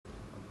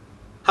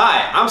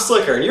Hi, I'm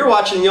Slicker, and you're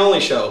watching The Only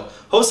Show,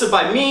 hosted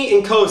by me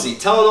and Cozy,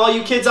 telling all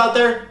you kids out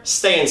there,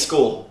 stay in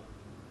school.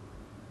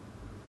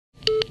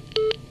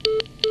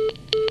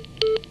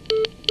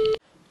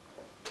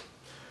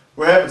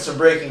 We're having some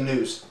breaking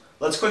news.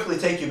 Let's quickly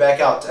take you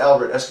back out to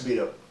Albert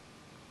Escobedo.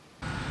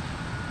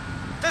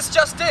 This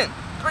just in.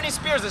 Britney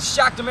Spears has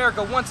shocked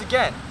America once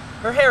again.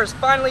 Her hair has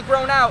finally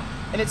grown out,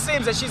 and it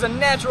seems that she's a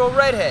natural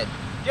redhead.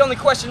 The only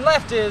question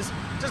left is,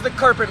 does the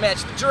carpet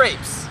match the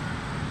drapes?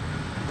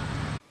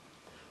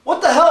 What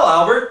the hell,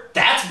 Albert?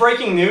 That's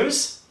breaking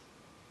news?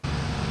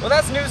 Well,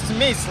 that's news to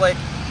me, Slick.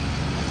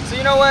 So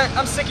you know what?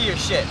 I'm sick of your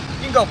shit.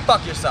 You can go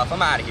fuck yourself.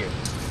 I'm out of here.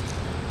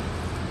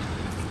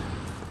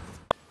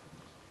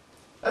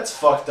 That's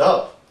fucked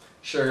up.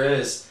 Sure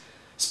is.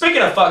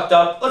 Speaking of fucked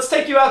up, let's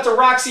take you out to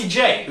Roxy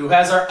J, who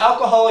has our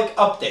alcoholic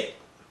update.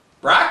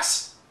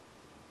 Rox?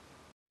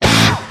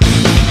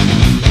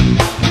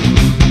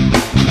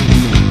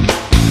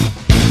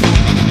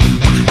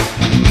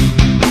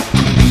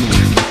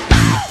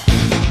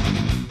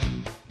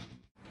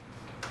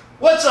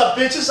 What's up,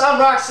 bitches? I'm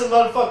Roxy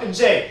motherfucking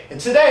J, and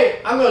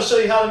today I'm going to show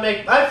you how to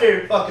make my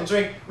favorite fucking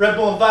drink, Red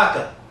Bull and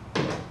vodka.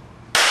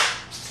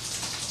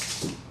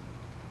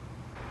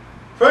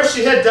 First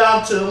you head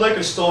down to the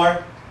liquor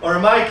store, or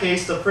in my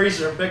case, the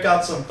freezer, and pick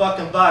out some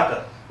fucking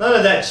vodka. None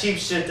of that cheap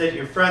shit that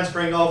your friends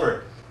bring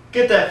over.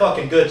 Get that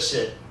fucking good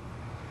shit.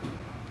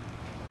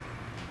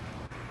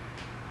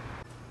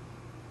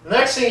 The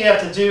next thing you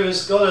have to do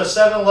is go to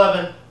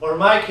 7-Eleven, or in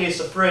my case,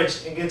 the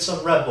fridge, and get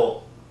some Red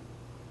Bull.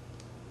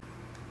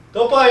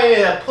 Don't buy any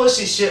of that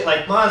pussy shit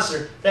like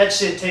Monster. That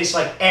shit tastes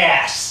like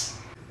ass.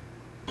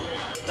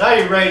 Now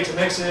you're ready to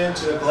mix it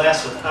into a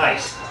glass with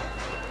ice.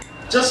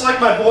 Just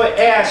like my boy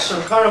Ash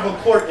from Carnival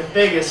Court in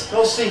Vegas,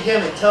 go see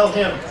him and tell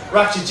him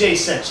Roxy J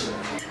sent you,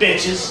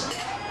 bitches.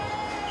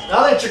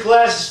 Now that your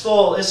glass is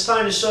full, it's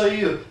time to show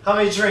you how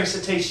many drinks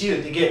it takes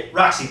you to get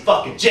Roxy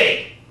fucking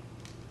J.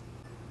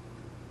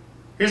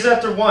 Here's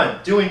after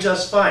 1, doing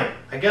just fine.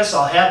 I guess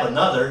I'll have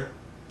another.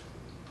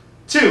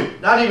 2,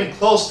 not even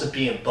close to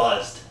being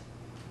buzzed.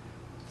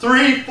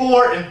 3,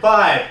 4, and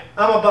 5.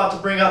 I'm about to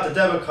bring out the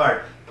debit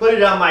card. Put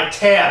it on my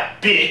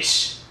tab,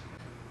 bitch.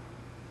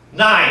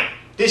 9.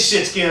 This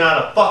shit's getting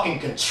out of fucking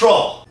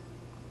control.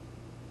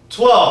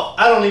 12.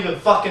 I don't even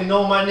fucking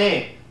know my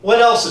name.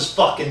 What else is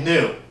fucking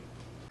new?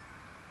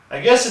 I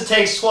guess it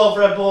takes 12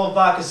 Red Bull and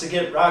vodkas to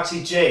get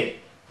Roxy J.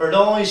 For The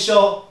Only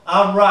Show,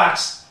 I'm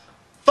Rox.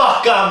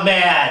 Fuck, I'm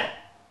mad.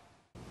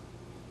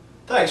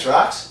 Thanks,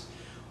 Rox.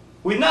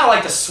 We'd now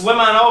like to swim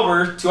on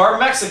over to our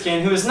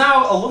Mexican, who is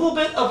now a little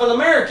bit of an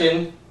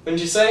American, wouldn't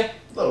you say?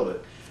 A little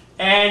bit.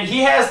 And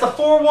he has the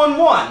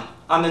 411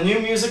 on the new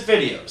music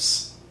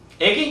videos.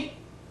 Iggy?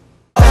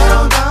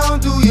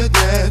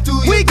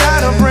 We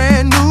got a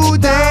brand new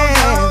day.